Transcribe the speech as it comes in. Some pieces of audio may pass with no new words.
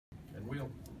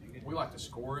like to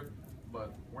score it,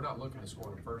 but we're not looking to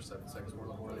score in the first 7 seconds. We're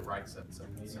looking to write 7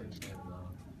 seconds, and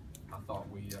I thought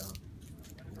we did a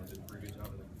pretty good job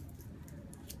of that.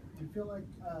 Do you feel like,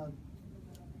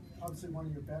 obviously one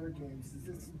of your better games, is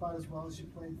this about as well as you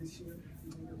played this year?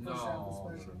 No.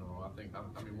 I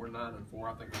mean, we're 9-4. I think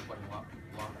we're playing a lot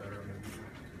better. I mean,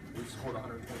 we've scored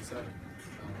 127,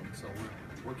 so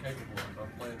we're capable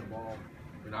of playing the ball.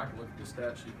 I mean, I can look at the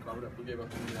stat sheet. We gave up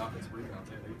 20 offensive rebounds.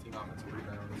 They had 18 offensive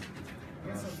rebounds. I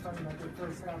guess I was talking about the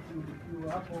first half. You were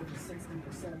up over 60% for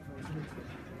a good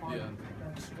part of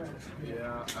that stretch.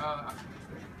 Yeah.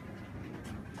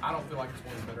 I don't feel like it's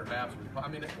one of the better halves. I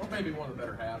mean, or maybe one of the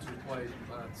better halves. We played.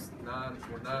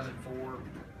 We're 9-4.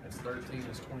 It's 13.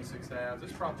 It's 26 halves.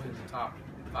 It's probably in the top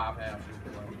 5 halves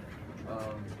we played.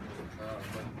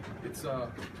 But it's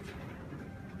the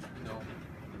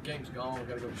game's gone. We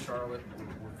got to go to Charlotte.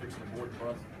 We're fixing to board the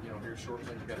bus. Here shortly.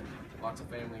 We've got lots of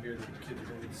family here that the kids are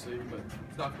going to get to see. But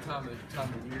it's not the time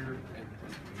of the year. And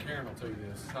Karen will tell you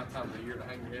this. It's not the time of the year to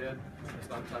hang your head. It's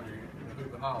not the time of the year to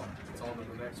hoop and holler. It's on to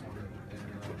the next one. And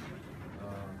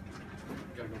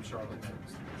got to go to Charlotte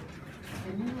next.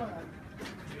 Can you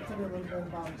tell me a little bit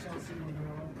about Chelsea and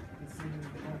the season?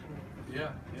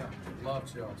 Yeah, love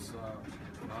Chelsea.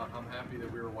 I'm happy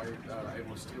that we were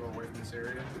able to steal her away from this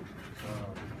area.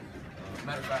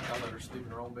 Matter of fact, I let her sleep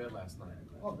in her own bed last night.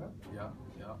 Okay. Yeah.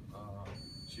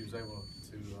 She was able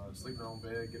to sleep in her own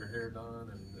bed, get her hair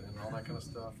done, and all that kind of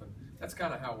stuff. And that's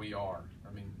kind of how we are.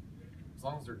 I mean, as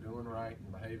long as they're doing right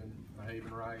and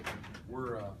behaving right,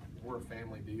 we're a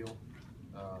family deal.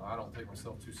 I don't take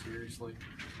myself too seriously.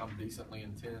 I'm decently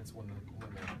intense when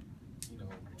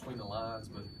between the lines,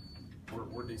 but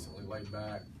we're decently laid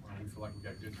back. We feel like we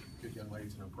got good young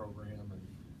ladies in our program,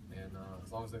 and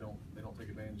as long as they don't take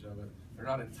advantage of it, they're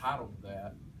not entitled to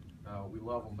that. We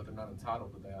love them, but they're not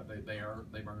entitled to that.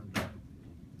 They've earned that.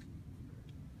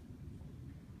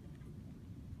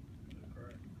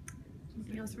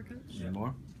 Anything else for Coach? Any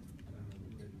more?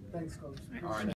 Thanks, Coach. All right.